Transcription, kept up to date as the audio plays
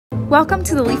Welcome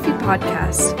to the Leafy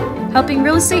podcast, helping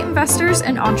real estate investors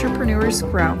and entrepreneurs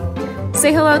grow.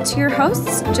 Say hello to your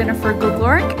hosts, Jennifer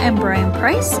Gligoric and Brian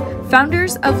Price,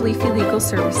 founders of Leafy Legal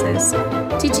Services,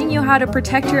 teaching you how to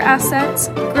protect your assets,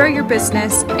 grow your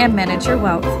business, and manage your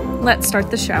wealth. Let's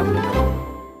start the show.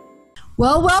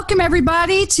 Well, welcome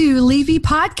everybody to Leafy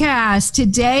Podcast.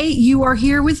 Today you are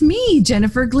here with me,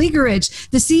 Jennifer Gligoric,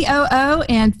 the COO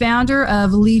and founder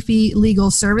of Leafy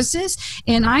Legal Services,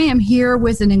 and I am here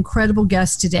with an incredible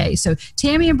guest today. So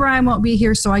Tammy and Brian won't be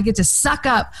here, so I get to suck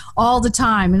up all the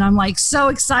time, and I'm like so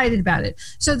excited about it.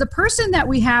 So the person that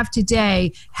we have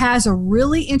today has a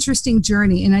really interesting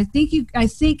journey, and I think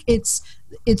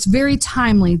it's very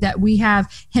timely that we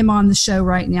have him on the show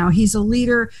right now. He's a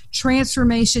leader,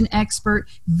 transformation expert,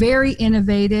 very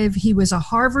innovative. He was a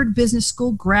Harvard Business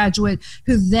School graduate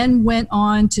who then went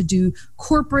on to do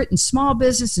corporate and small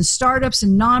business and startups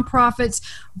and nonprofits,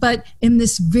 but in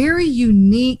this very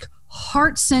unique,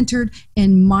 heart-centered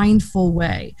and mindful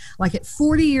way. Like at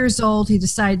 40 years old, he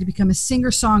decided to become a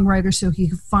singer-songwriter so he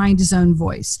could find his own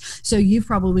voice. So you've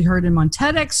probably heard him on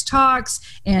TEDx talks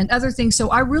and other things. So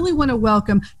I really want to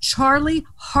welcome Charlie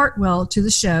Hartwell to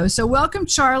the show. So welcome,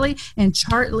 Charlie. And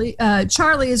Charlie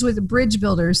is with Bridge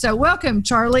Builders. So welcome,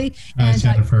 Charlie. Hi,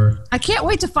 Jennifer. I can't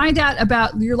wait to find out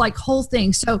about your whole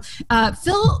thing. So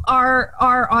fill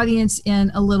our audience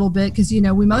in a little bit, because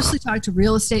we mostly talk to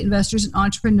real estate investors and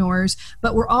entrepreneurs,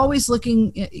 but we're always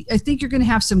looking. I think you're going to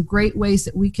have some great ways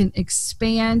that we can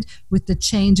expand with the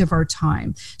change of our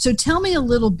time. So tell me a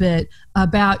little bit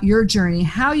about your journey,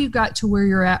 how you got to where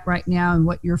you're at right now, and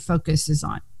what your focus is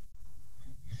on.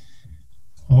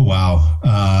 Oh, wow.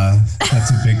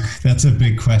 That's a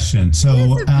big question.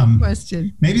 So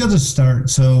maybe I'll just start.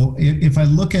 So if I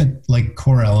look at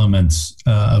core elements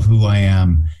of who I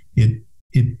am,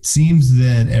 it seems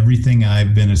that everything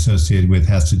I've been associated with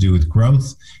has to do with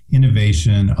growth,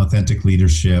 innovation, authentic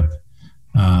leadership,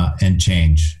 and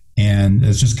change. And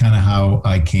that's just kind of how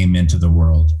I came into the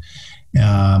world.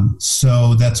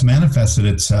 So that's manifested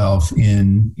itself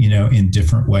in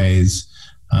different ways.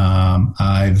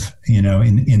 I've,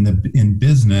 in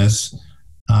business,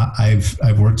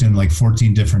 I've worked in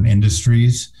 14 different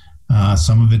industries,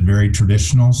 some of it very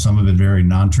traditional, some of it very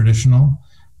non-traditional.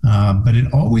 But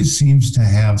it always seems to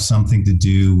have something to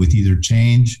do with either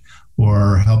change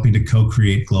or helping to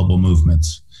co-create global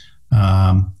movements.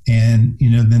 Then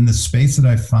the space that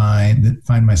I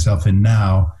find myself in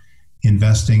now,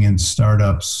 investing in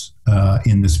startups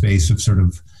in the space of sort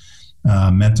of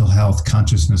mental health,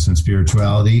 consciousness, and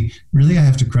spirituality. Really, I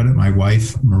have to credit my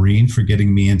wife, Maureen, for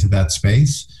getting me into that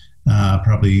space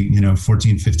probably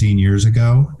 14, 15 years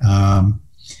ago.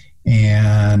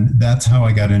 And that's how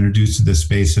I got introduced to this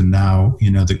space. And now,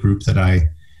 the group that I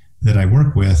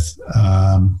work with,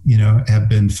 have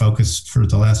been focused for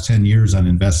the last 10 years on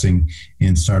investing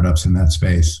in startups in that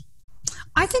space.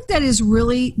 I think that is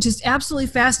really just absolutely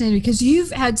fascinating, because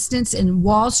you've had stints in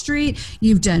Wall Street,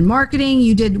 you've done marketing,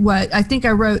 you did what I think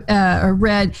I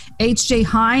read H.J.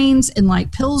 Heinz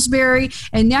and Pillsbury,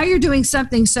 and now you're doing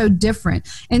something so different.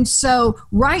 And so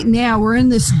right now we're in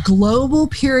this global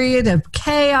period of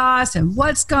chaos and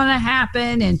what's going to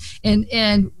happen,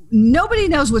 and nobody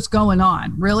knows what's going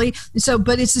on, really. So,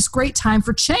 but it's this great time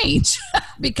for change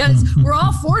because we're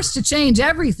all forced to change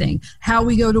everything. How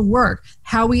we go to work,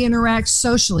 how we interact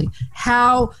socially,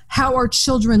 how our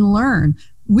children learn.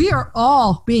 We are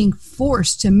all being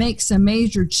forced to make some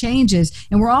major changes,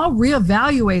 and we're all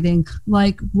reevaluating,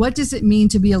 what does it mean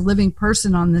to be a living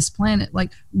person on this planet?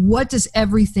 What does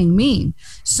everything mean?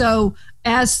 So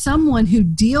as someone who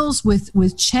deals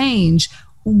with change,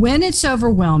 when it's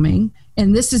overwhelming,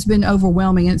 and this has been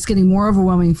overwhelming and it's getting more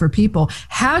overwhelming for people,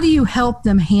 how do you help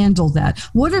them handle that?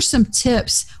 What are some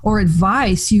tips or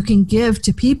advice you can give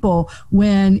to people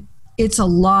when it's a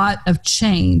lot of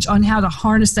change on how to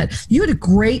harness that? You had a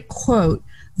great quote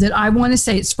that I want to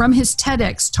say. It's from his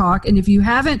TEDx talk. And if you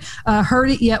haven't heard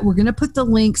it yet, we're going to put the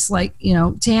links,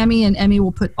 Tammy and Emmy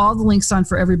will put all the links on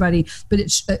for everybody, but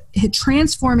it's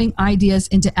transforming ideas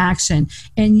into action.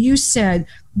 And you said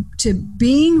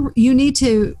being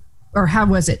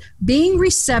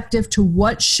receptive to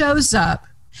what shows up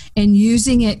and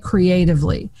using it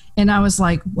creatively. And I was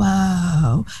like,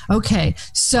 whoa, okay.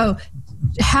 So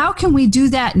how can we do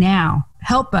that now?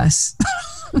 Help us.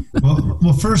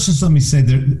 Well, first, just let me say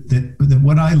that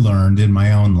what I learned in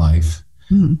my own life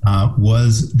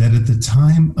was that at the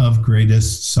time of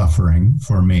greatest suffering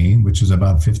for me, which was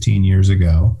about 15 years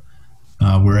ago,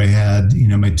 where I had,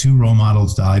 my two role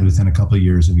models died within a couple of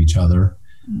years of each other.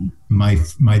 my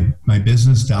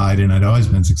business died, and I'd always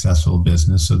been successful in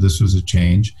business. So this was a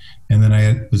change. And then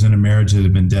I was in a marriage that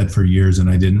had been dead for years, and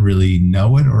I didn't really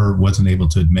know it or wasn't able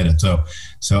to admit it.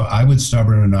 So I was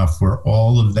stubborn enough where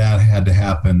all of that had to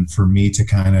happen for me to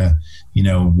kind of,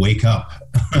 wake up.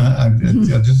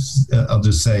 I'll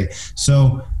just say,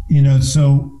 so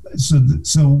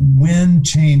when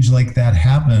change like that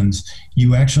happens,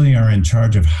 you actually are in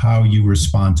charge of how you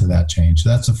respond to that change. So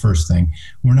that's the first thing.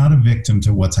 We're not a victim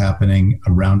to what's happening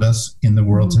around us in the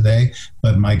world today,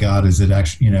 but my God, is it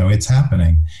actually, it's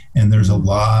happening. And there's a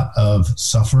lot of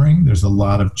suffering. There's a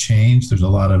lot of change. There's a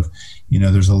lot of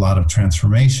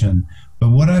transformation. But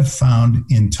what I've found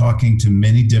in talking to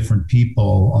many different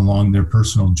people along their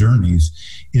personal journeys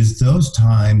is those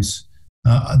times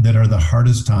that are the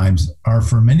hardest times are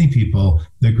for many people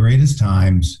the greatest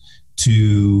times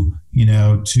to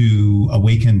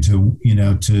awaken to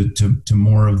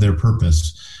more of their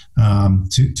purpose,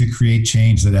 to create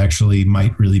change that actually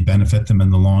might really benefit them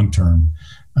in the long term,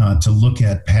 to look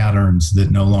at patterns that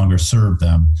no longer serve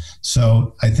them.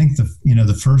 So I think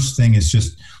the first thing is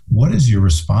just, what is your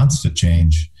response to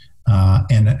change?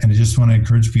 And I just want to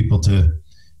encourage people to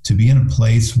be in a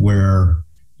place where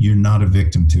you're not a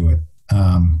victim to it.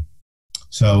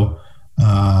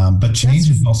 But change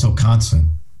is also constant.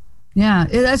 Yeah,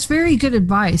 that's very good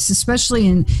advice, especially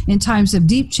in times of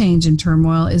deep change and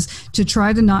turmoil, is to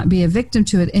try to not be a victim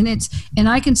to it. And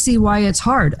I can see why it's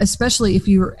hard, especially if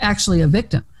you're actually a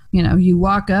victim. You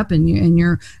walk up and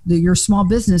your small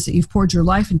business that you've poured your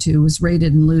life into was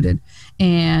raided and looted,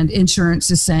 and insurance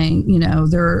is saying,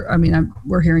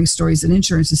 we're hearing stories that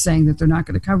insurance is saying that they're not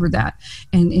going to cover that,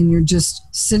 and you're just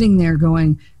sitting there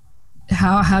going,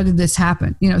 how did this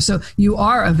happen? So you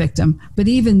are a victim, but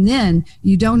even then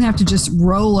you don't have to just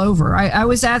roll over. I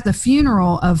was at the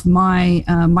funeral of my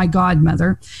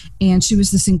godmother, and she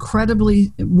was this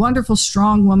incredibly wonderful,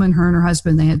 strong woman, her and her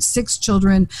husband. They had 6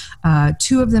 children.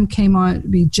 2 of them came on to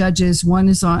be judges. One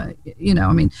is on,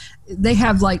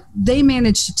 they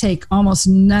managed to take almost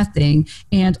nothing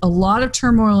and a lot of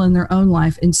turmoil in their own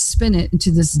life and spin it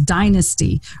into this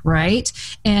dynasty, right?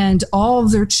 And all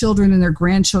of their children and their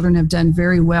grandchildren have done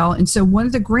very well. And so one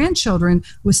of the grandchildren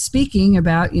was speaking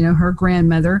about, her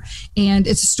grandmother, and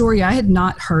it's a story I had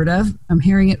not heard of. I'm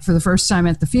hearing it for the first time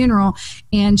at the funeral.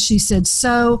 And she said,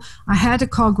 so I had to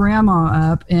call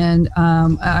grandma up, and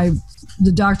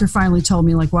the doctor finally told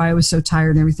me why I was so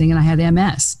tired and everything, and I had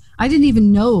MS. I didn't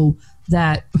even know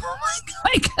that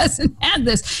my cousin had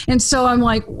this. And so I'm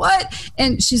like, what?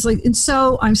 And she's like, and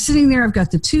so I'm sitting there, I've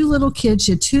got the 2 little kids.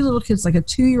 She had 2 little kids, like a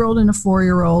 2-year-old and a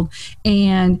 4-year-old.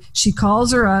 And she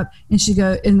calls her up and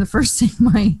and the first thing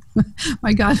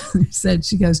my godmother said,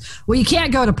 she goes, well, you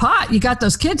can't go to pot. You got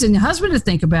those kids and your husband to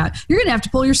think about. You're going to have to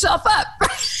pull yourself up.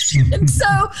 And so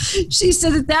she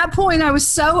said, at that point, I was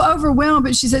so overwhelmed,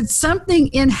 but she said something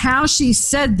in how she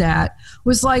said that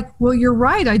was like, well, you're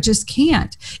right. I just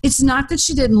can't. It's not that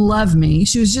she didn't love me.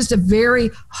 She was just a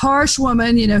very harsh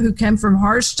woman, who came from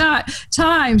harsh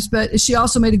times, but she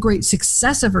also made a great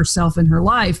success of herself in her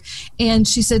life. And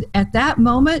she said, at that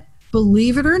moment,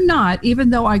 believe it or not,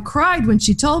 even though I cried when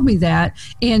she told me that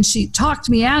and she talked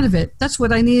me out of it, that's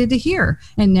what I needed to hear.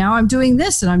 And now I'm doing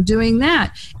this and I'm doing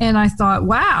that. And I thought,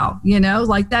 wow,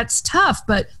 that's tough,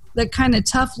 but that kind of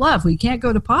tough love. We can't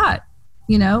go to pot,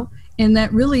 and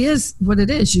that really is what it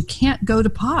is. You can't go to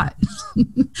pot.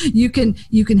 You can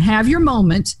have your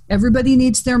moment. Everybody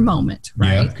needs their moment,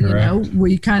 right? Yeah, correct.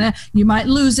 Where you might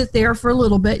lose it there for a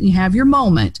little bit and you have your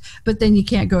moment, but then you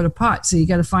can't go to pot. So you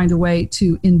got to find a way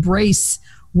to embrace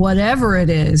whatever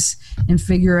it is and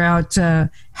figure out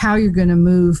how you're going to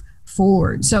move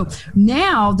forward. So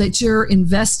now that you're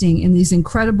investing in these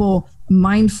incredible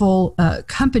mindful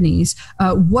companies,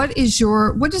 what is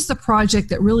the project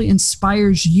that really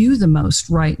inspires you the most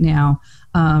right now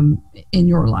in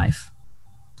your life?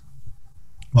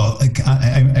 Well,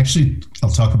 I'll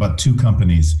talk about 2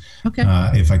 companies, okay,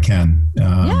 if I can.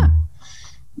 Yeah.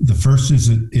 The first is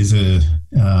a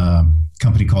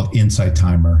company called Insight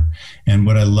Timer, and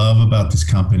what I love about this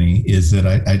company is that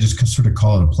I just sort of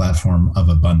call it a platform of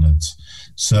abundance.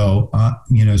 So,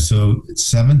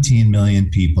 17 million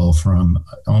people from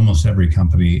almost every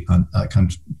country on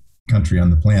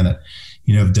the planet,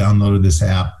 have downloaded this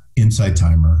app, Insight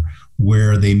Timer,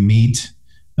 where they meet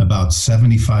about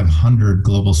 7,500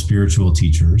 global spiritual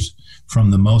teachers,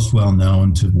 from the most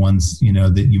well-known to ones,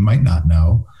 that you might not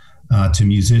know, to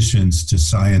musicians, to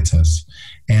scientists.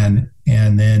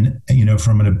 And then,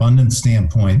 from an abundance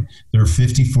standpoint, there are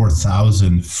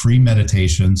 54,000 free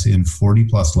meditations in 40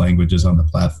 plus languages on the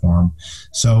platform.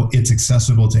 So it's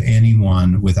accessible to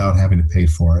anyone without having to pay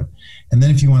for it. And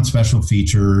then if you want special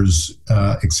features,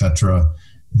 et cetera,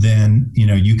 then,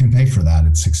 you can pay for that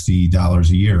at $60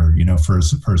 a year, for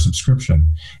a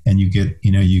subscription. And you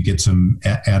get some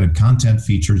added content,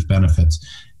 features, benefits.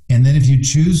 And then if you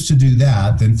choose to do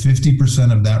that, then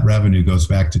 50% of that revenue goes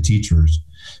back to teachers.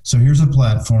 So here's a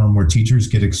platform where teachers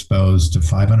get exposed to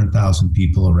 500,000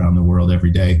 people around the world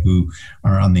every day who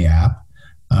are on the app.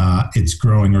 It's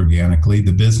growing organically.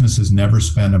 The business has never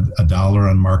spent a dollar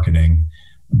on marketing,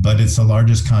 but it's the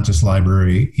largest conscious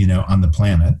library, on the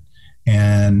planet.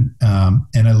 And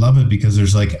I love it because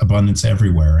there's like abundance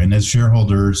everywhere. And as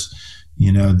shareholders,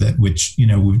 which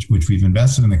we've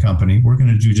invested in the company, we're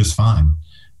going to do just fine.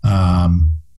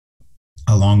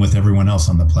 Along with everyone else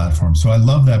on the platform. So I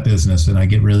love that business and I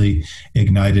get really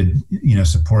ignited,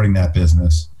 supporting that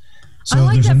business. So I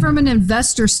like that from an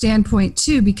investor standpoint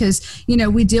too, because,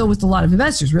 we deal with a lot of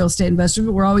investors, real estate investors,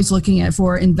 but we're always looking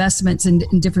for investments in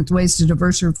different ways to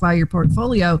diversify your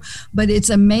portfolio. But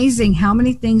it's amazing how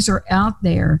many things are out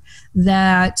there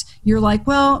that you're like,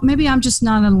 well, maybe I'm just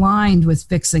not aligned with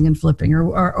fixing and flipping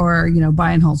or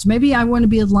buy and holds. Maybe I want to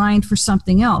be aligned for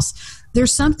something else.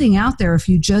 There's something out there if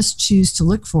you just choose to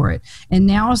look for it. And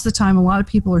now is the time a lot of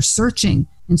people are searching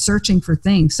for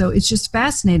things. So it's just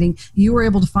fascinating. You were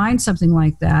able to find something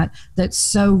like that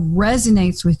so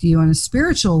resonates with you on a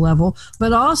spiritual level,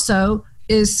 but also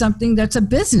is something that's a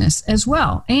business as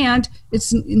well. And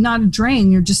it's not a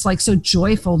drain. You're just like so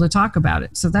joyful to talk about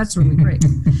it. So that's really great.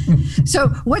 So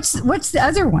what's the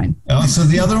other one? Oh, so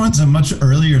the other one's a much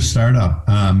earlier startup.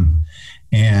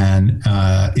 And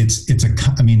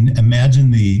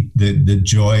imagine the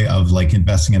joy of like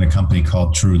investing in a company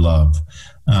called True Love.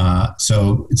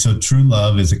 So True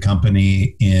Love is a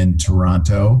company in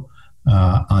Toronto,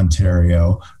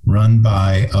 Ontario, run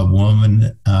by a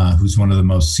woman who's one of the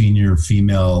most senior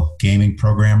female gaming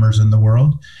programmers in the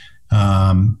world.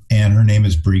 And her name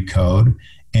is Bree Code.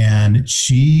 And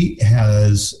she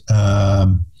has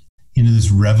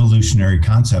this revolutionary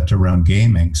concept around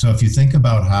gaming. So if you think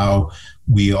about how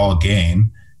we all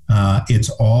game, it's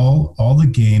all the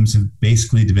games have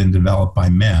basically been developed by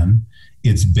men.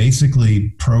 It's basically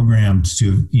programmed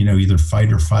to, either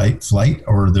fight or flight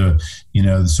or the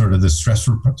sort of the stress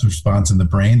response in the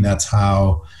brain. That's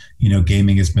how,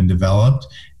 gaming has been developed.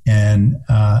 And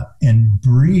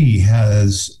Bree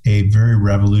has a very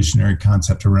revolutionary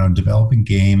concept around developing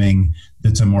gaming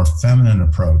that's a more feminine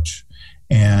approach.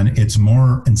 And it's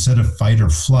more, instead of fight or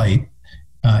flight,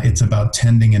 it's about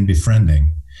tending and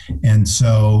befriending. And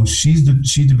so she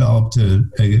developed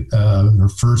her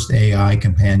first AI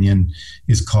companion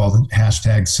is called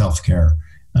 #selfcare.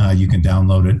 You can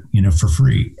download it, for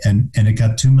free. And it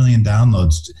got 2 million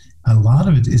downloads. A lot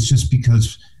of it is just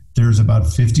because there's about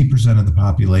 50% of the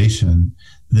population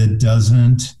that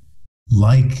doesn't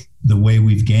like the way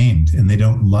we've gamed, and they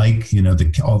don't like,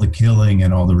 all the killing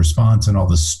and all the response and all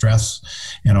the stress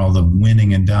and all the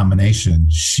winning and domination.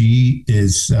 She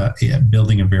is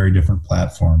building a very different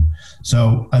platform.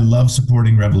 So I love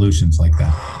supporting revolutions like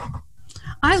that.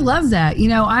 I love that.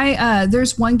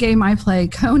 There's one game I play,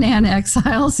 Conan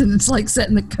Exiles, and it's like set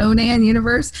in the Conan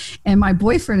universe. And my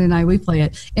boyfriend and we play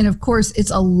it. And of course, it's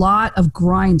a lot of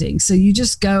grinding. So you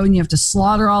just go and you have to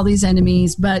slaughter all these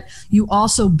enemies, but you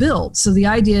also build. So the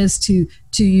idea is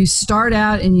you start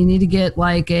out and you need to get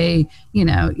like a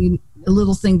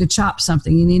little thing to chop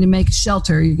something. You need to make a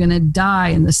shelter. You're going to die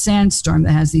in the sandstorm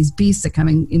that has these beasts that come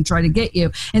in and try to get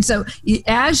you. And so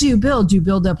as you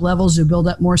build up levels, you build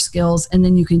up more skills, and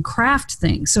then you can craft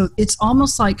things. So it's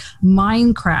almost like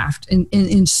Minecraft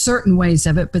in certain ways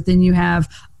of it, but then you have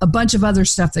a bunch of other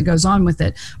stuff that goes on with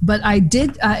it. But I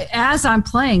did, as I'm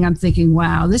playing, I'm thinking,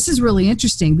 wow, this is really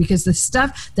interesting, because the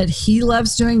stuff that he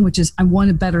loves doing, which is I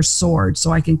want a better sword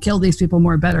so I can kill these people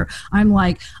more better. I'm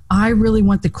like, I really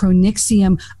want the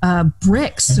Chronixium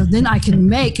bricks so then I can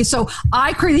make. So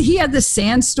he had the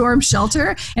sandstorm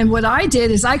shelter. And what I did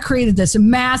is I created this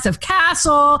massive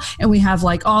castle, and we have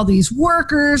like all these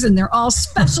workers, and they're all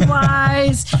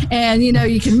specialized. And,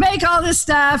 you can make all this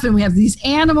stuff, and we have these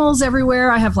animals everywhere.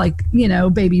 I have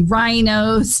baby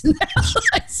rhinos and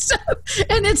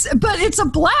it's a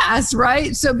blast,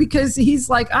 right? So because he's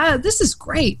like, this is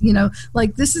great,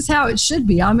 this is how it should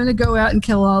be. I'm going to go out and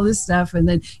kill all this stuff, and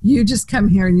then you just come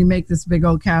here and you make this big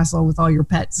old castle with all your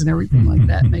pets and everything like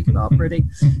that, make it all pretty.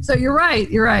 So you're right.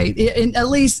 And at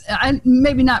least,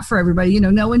 maybe not for everybody,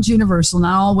 no one's universal.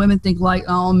 Not all women think like,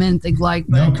 all men think like.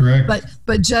 No, correct. But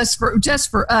but just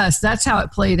for us, that's how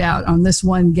it played out on this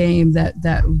one game that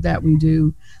we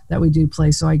do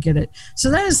play. So I get it. So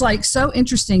that is like so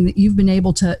interesting that you've been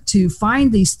able to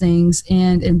find these things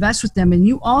and invest with them. And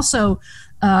you also,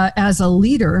 as a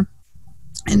leader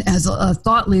and as a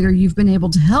thought leader, you've been able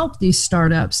to help these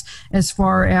startups as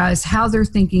far as how they're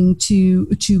thinking to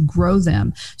grow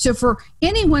them. So for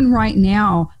anyone right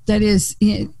now that is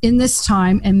in this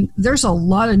time, and there's a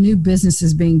lot of new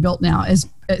businesses being built now, as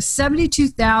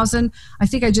 72,000, I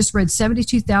think I just read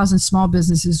 72,000 small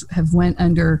businesses have went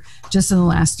under just in the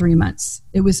last 3 months.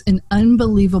 It was an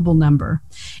unbelievable number.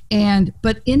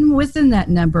 But within that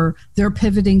number, they're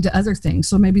pivoting to other things.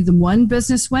 So maybe the one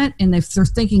business went and they're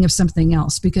thinking of something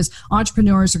else, because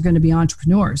entrepreneurs are going to be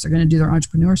entrepreneurs. They're going to do their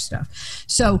entrepreneur stuff.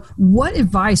 So what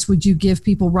advice would you give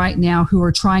people right now who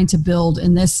are trying to build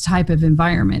in this type of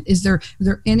environment? Are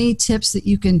there any tips that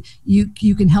you can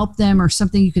help them, or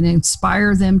something you can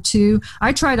inspire them to?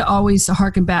 I try to always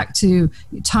harken back to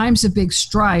times of big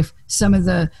strife. Some of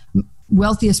the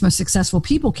wealthiest, most successful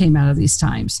people came out of these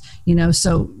times,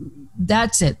 so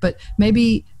that's it. But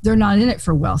maybe they're not in it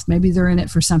for wealth. Maybe they're in it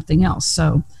for something else.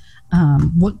 So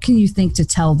what can you think to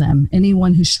tell them,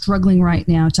 anyone who's struggling right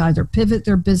now to either pivot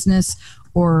their business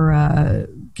or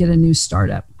get a new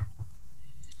startup?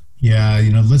 Yeah,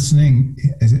 listening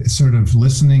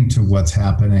to what's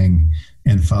happening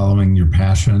and following your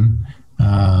passion,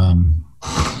 and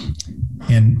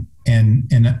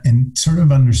sort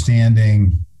of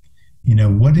understanding,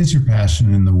 what is your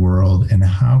passion in the world, and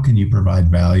how can you provide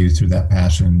value through that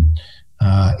passion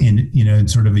in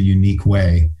sort of a unique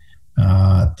way.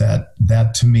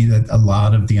 That to me, that a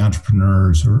lot of the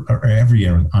entrepreneurs, or every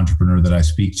entrepreneur that I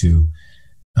speak to,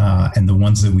 and the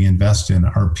ones that we invest in,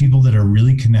 are people that are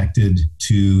really connected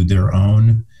to their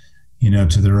own,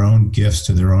 to their own gifts,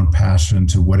 to their own passion,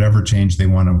 to whatever change they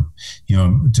want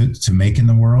to make in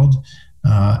the world.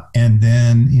 And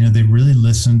then, they really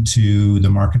listen to the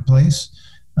marketplace.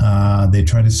 They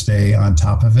try to stay on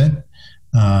top of it.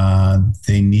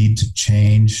 They need to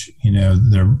change,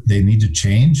 they need to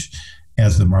change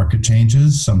as the market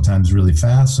changes, sometimes really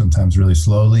fast, sometimes really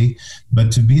slowly,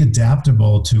 but to be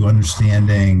adaptable to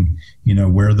understanding,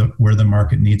 where the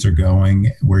market needs are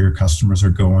going, where your customers are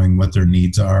going, what their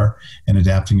needs are, and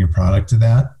adapting your product to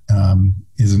that,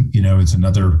 is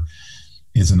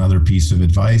another piece of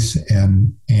advice.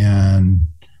 And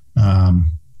I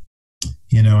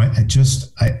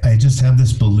just have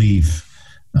this belief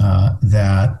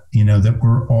that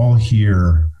we're all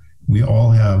here. We all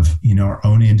have, our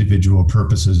own individual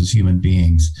purposes as human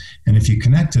beings. And if you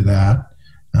connect to that,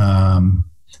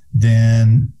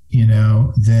 then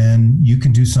you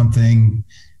can do something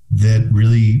that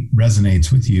really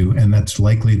resonates with you, and that's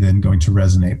likely then going to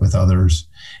resonate with others.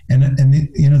 And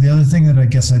the other thing that I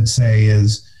guess I'd say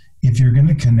is, if you're going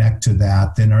to connect to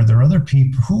that, then are there other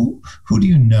people who do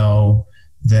you know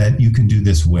that you can do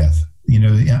this with?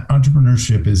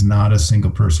 Entrepreneurship is not a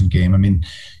single person game. I mean,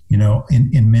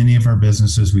 in many of our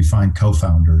businesses, we find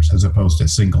co-founders as opposed to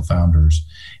single founders.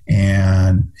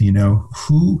 And,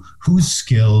 whose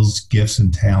skills, gifts,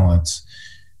 and talents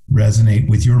resonate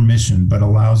with your mission, but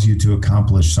allows you to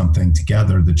accomplish something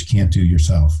together that you can't do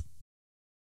yourself.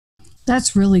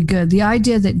 That's really good. The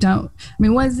idea that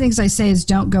one of the things I say is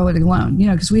don't go it alone,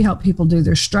 because we help people do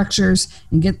their structures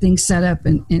and get things set up,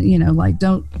 and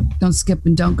don't skip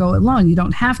and don't go it alone. You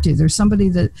don't have to. There's somebody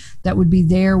that would be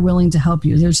there willing to help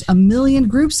you. There's a million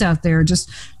groups out there just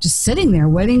sitting there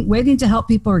waiting to help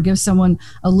people or give someone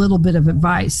a little bit of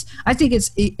advice. I think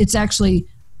it's actually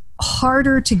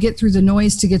harder to get through the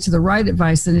noise to get to the right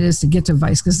advice than it is to get to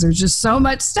advice, because there's just so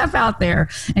much stuff out there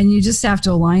and you just have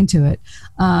to align to it.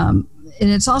 And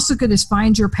it's also good to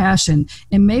find your passion.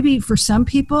 And maybe for some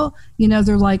people,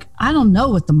 they're like, I don't know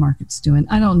what the market's doing.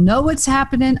 I don't know what's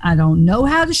happening. I don't know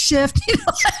how to shift.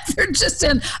 They're just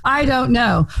in, I don't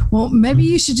know. Well, maybe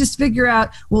you should just figure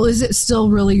out, well, is it still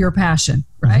really your passion?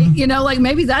 Right? Mm-hmm.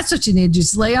 Maybe that's what you need.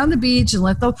 Just lay on the beach and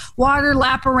let the water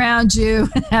lap around you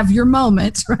and have your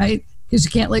moments, right? Because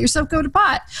you can't let yourself go to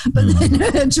pot, but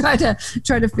then try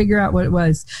to figure out what it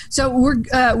was. So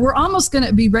we're almost going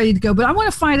to be ready to go, but I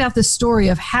want to find out the story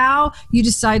of how you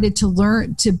decided to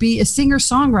learn to be a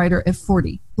singer-songwriter at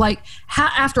 40. Like, how,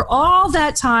 after all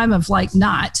that time of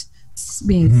not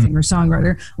being a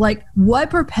singer-songwriter, what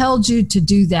propelled you to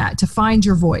do that, to find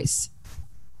your voice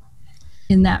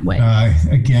in that way?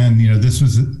 Again, this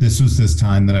was this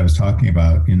time that I was talking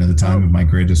about. The time of my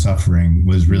greatest suffering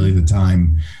was really the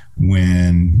time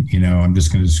when, I'm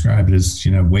just going to describe it as,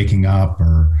 waking up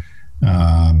or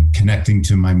connecting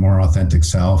to my more authentic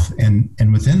self. And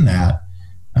within that,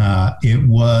 it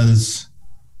was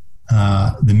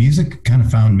the music kind of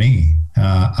found me.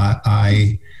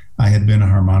 I had been a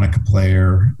harmonica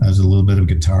player. I was a little bit of a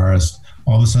guitarist.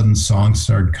 All of a sudden, songs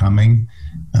started coming,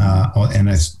 and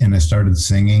I started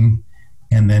singing.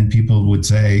 And then people would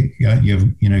say, "Yeah, you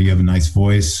have a nice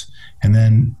voice." And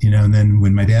then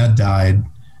when my dad died,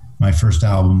 my first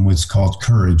album was called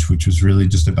Courage, which was really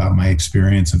just about my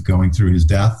experience of going through his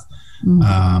death.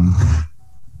 Mm-hmm.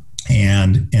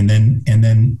 And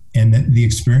then the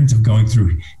experience of going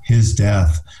through his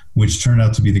death, which turned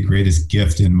out to be the greatest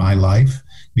gift in my life,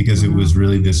 because it was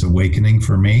really this awakening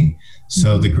for me.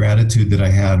 So the gratitude that I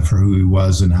had for who he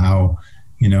was and how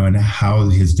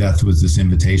his death was this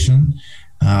invitation.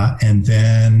 And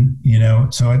then,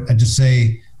 so I just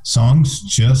say songs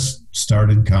just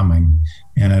started coming,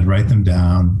 and I'd write them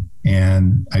down,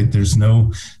 and there's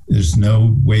no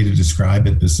way to describe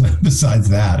it besides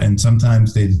that. And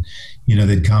sometimes they'd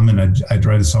come and I'd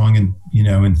write a song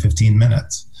in 15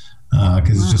 minutes,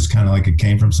 because it's just kind of like it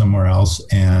came from somewhere else,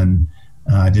 and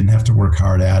I didn't have to work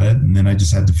hard at it. And then I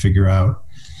just had to figure out,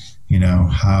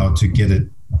 how to get it,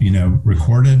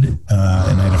 recorded.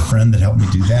 And I had a friend that helped me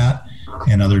do that,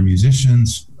 and other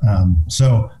musicians.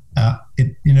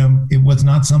 It was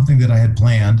not something that I had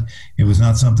planned. It was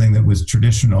not something that was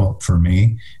traditional for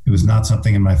me. It was not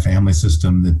something in my family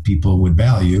system that people would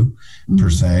value per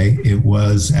se. It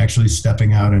was actually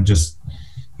stepping out and just,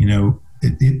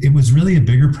 it was really a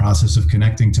bigger process of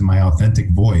connecting to my authentic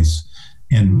voice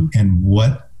and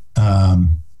what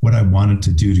I wanted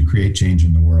to do to create change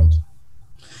in the world.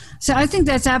 So I think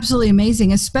that's absolutely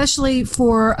amazing, especially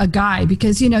for a guy,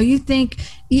 because, you think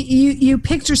you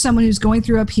picture someone who's going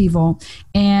through upheaval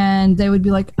and they would be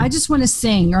like, I just want to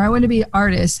sing, or I want to be an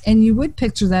artist. And you would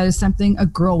picture that as something a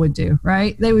girl would do,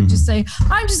 right? They would just say,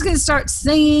 I'm just going to start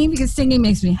singing because singing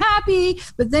makes me happy.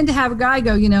 But then to have a guy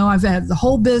go, I've had the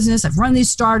whole business, I've run these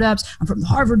startups, I'm from the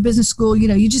Harvard Business School,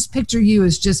 you just picture you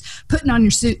as just putting on your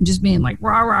suit and just being like,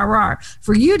 rah, rah, rah.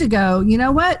 For you to go, you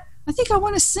know what? I think I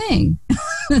want to sing.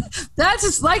 That's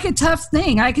just like a tough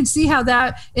thing. I can see how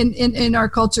that in our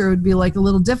culture would be like a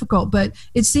little difficult, but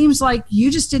it seems like you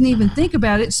just didn't even think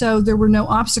about it. So there were no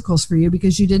obstacles for you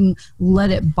because you didn't let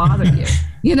it bother you.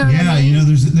 What I mean?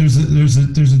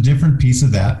 There's a different piece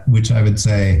of that, which I would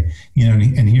say,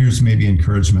 and here's maybe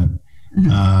encouragement.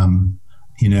 I'm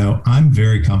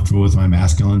very comfortable with my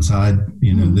masculine side,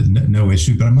 no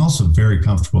issue, but I'm also very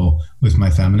comfortable with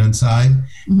my feminine side.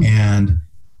 And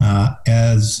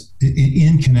as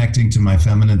in connecting to my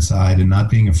feminine side and not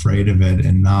being afraid of it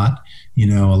and not,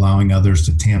 allowing others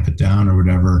to tamp it down or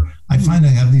whatever, I find I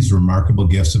have these remarkable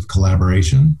gifts of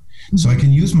collaboration. So I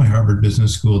can use my Harvard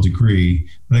Business School degree,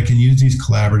 but I can use these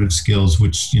collaborative skills,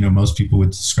 which, most people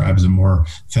would describe as a more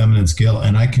feminine skill.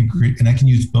 And I can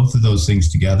use both of those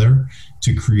things together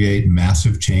to create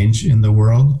massive change in the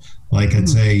world. Like I'd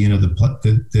say,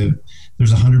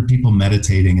 there's 100 people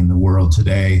meditating in the world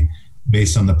today,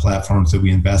 based on the platforms that we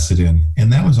invested in.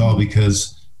 And that was all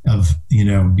because of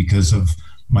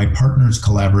my partner's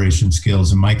collaboration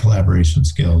skills and my collaboration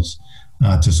skills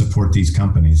to support these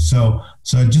companies. So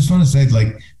I just want to say,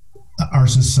 like, our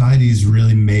society's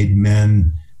really made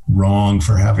men wrong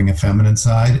for having a feminine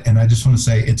side. And I just want to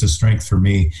say it's a strength for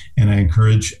me. And I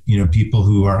encourage, people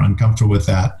who are uncomfortable with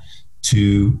that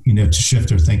to shift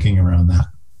their thinking around that.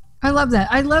 I love that.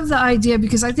 I love the idea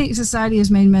because I think society has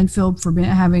made men feel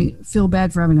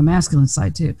bad for having a masculine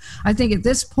side too. I think at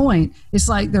this point, it's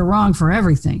like they're wrong for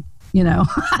everything.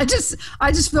 I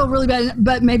just feel really bad,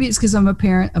 but maybe it's because I'm a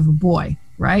parent of a boy,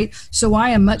 right? So I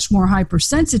am much more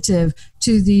hypersensitive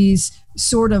to these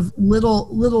sort of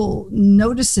little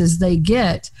notices they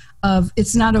get of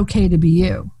it's not okay to be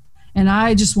you. And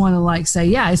I just want to say,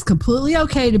 yeah, it's completely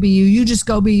okay to be you. You just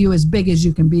go be you as big as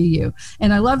you can be you.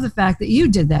 And I love the fact that you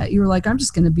did that. You were like, I'm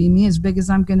just going to be me as big as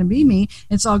I'm going to be me.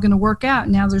 It's all going to work out.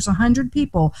 Now there's 100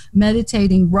 people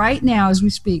meditating right now as we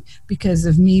speak because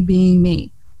of me being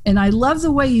me. And I love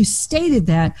the way you stated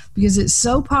that because it's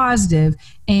so positive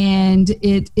and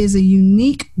it is a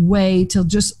unique way to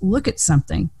just look at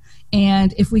something.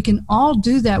 And if we can all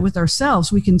do that with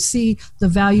ourselves, we can see the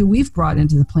value we've brought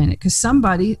into the planet. Because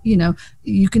somebody,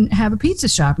 you can have a pizza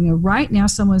shop. Right now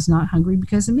someone's not hungry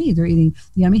because of me. They're eating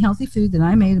yummy, healthy food that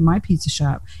I made in my pizza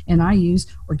shop. And I use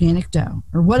organic dough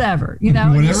or whatever,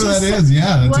 Whatever that is,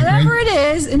 yeah. Whatever it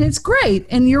is, and it's great.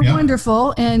 And you're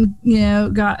wonderful. And,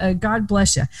 God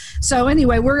bless you. So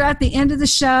anyway, we're at the end of the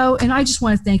show. And I just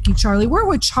want to thank you, Charlie. We're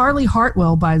with Charlie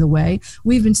Hartwell, by the way.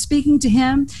 We've been speaking to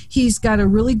him. He's got a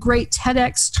really great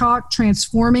TEDx talk,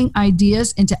 Transforming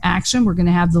Ideas into Action. We're going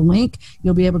to have the link.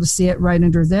 You'll be able to see it right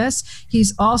under this.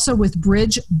 He's also with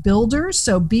Bridge Builders,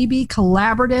 so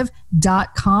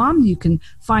bbcollaborative.com. You can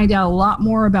find out a lot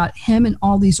more about him and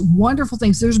all these wonderful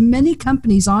things. There's many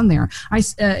companies on there.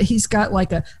 He's got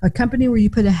like a company where you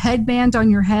put a headband on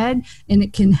your head and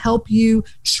it can help you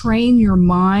train your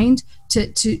mind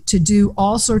to do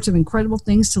all sorts of incredible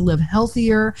things to live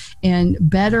healthier and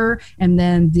better. And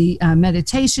then the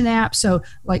meditation app. So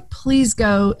like, please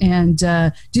go and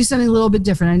do something a little bit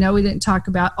different. I know we didn't talk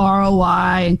about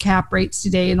ROI and cap rates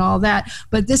today and all that,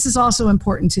 but this is also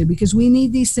important too, because we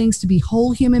need these things to be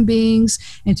whole human beings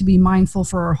and to be mindful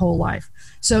for our whole life.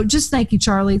 So just thank you,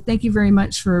 Charlie. Thank you very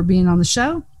much for being on the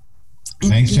show.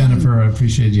 Thanks, Jennifer. I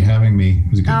appreciate you having me. It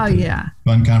was a good,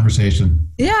 fun conversation.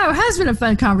 Yeah, it has been a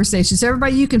fun conversation. So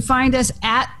everybody, you can find us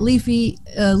at Leafy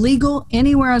Legal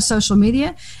anywhere on social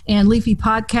media. And Leafy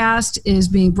Podcast is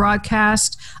being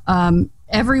broadcast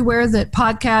everywhere that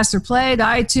podcasts are played: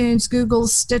 iTunes, Google,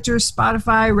 Stitcher,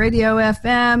 Spotify, Radio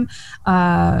FM,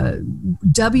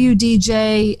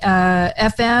 WDJ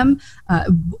FM.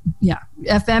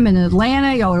 FM in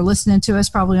Atlanta. Y'all are listening to us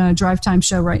probably on a drive time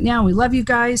show right now. We love you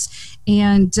guys.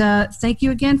 And thank you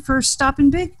again for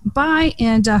stopping by.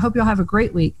 And I hope y'all have a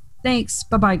great week. Thanks.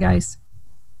 Bye-bye, guys.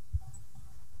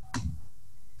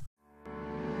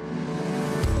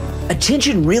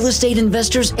 Attention real estate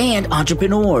investors and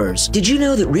entrepreneurs. Did you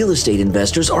know that real estate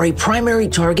investors are a primary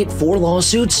target for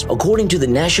lawsuits? According to the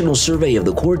National Survey of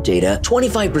the Court data,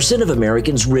 25% of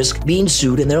Americans risk being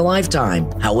sued in their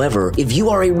lifetime. However, if you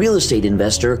are a real estate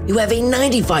investor, you have a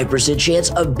 95%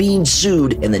 chance of being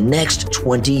sued in the next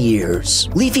 20 years.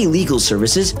 Leafy Legal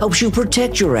Services helps you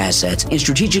protect your assets and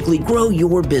strategically grow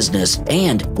your business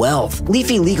and wealth.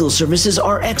 Leafy Legal Services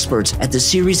are experts at the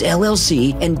Series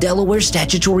LLC and Delaware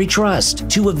Statutory Trust,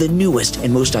 two of the newest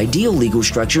and most ideal legal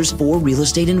structures for real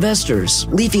estate investors.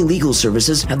 Leafy Legal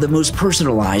Services have the most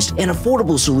personalized and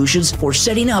affordable solutions for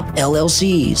setting up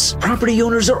LLCs. Property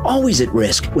owners are always at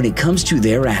risk when it comes to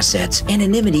their assets.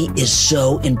 Anonymity is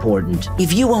so important.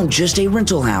 If you own just a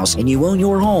rental house and you own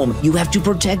your home, you have to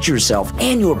protect yourself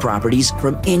and your properties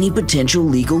from any potential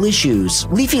legal issues.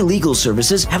 Leafy Legal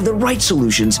Services have the right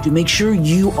solutions to make sure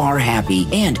you are happy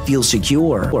and feel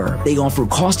secure. They offer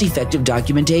cost-effective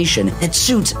documentation that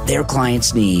suits their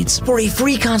clients' needs. For a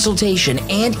free consultation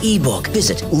and ebook,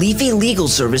 visit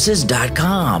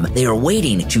LeafyLegalServices.com. They are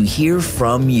waiting to hear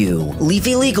from you.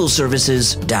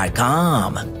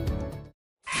 LeafyLegalServices.com.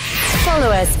 Follow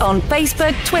us on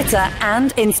Facebook, Twitter,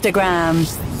 and Instagram.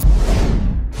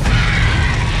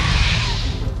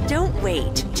 Don't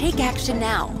wait. Take action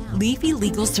now.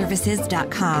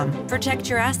 LeafyLegalServices.com. Protect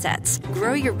your assets,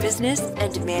 grow your business,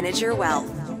 and manage your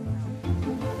wealth.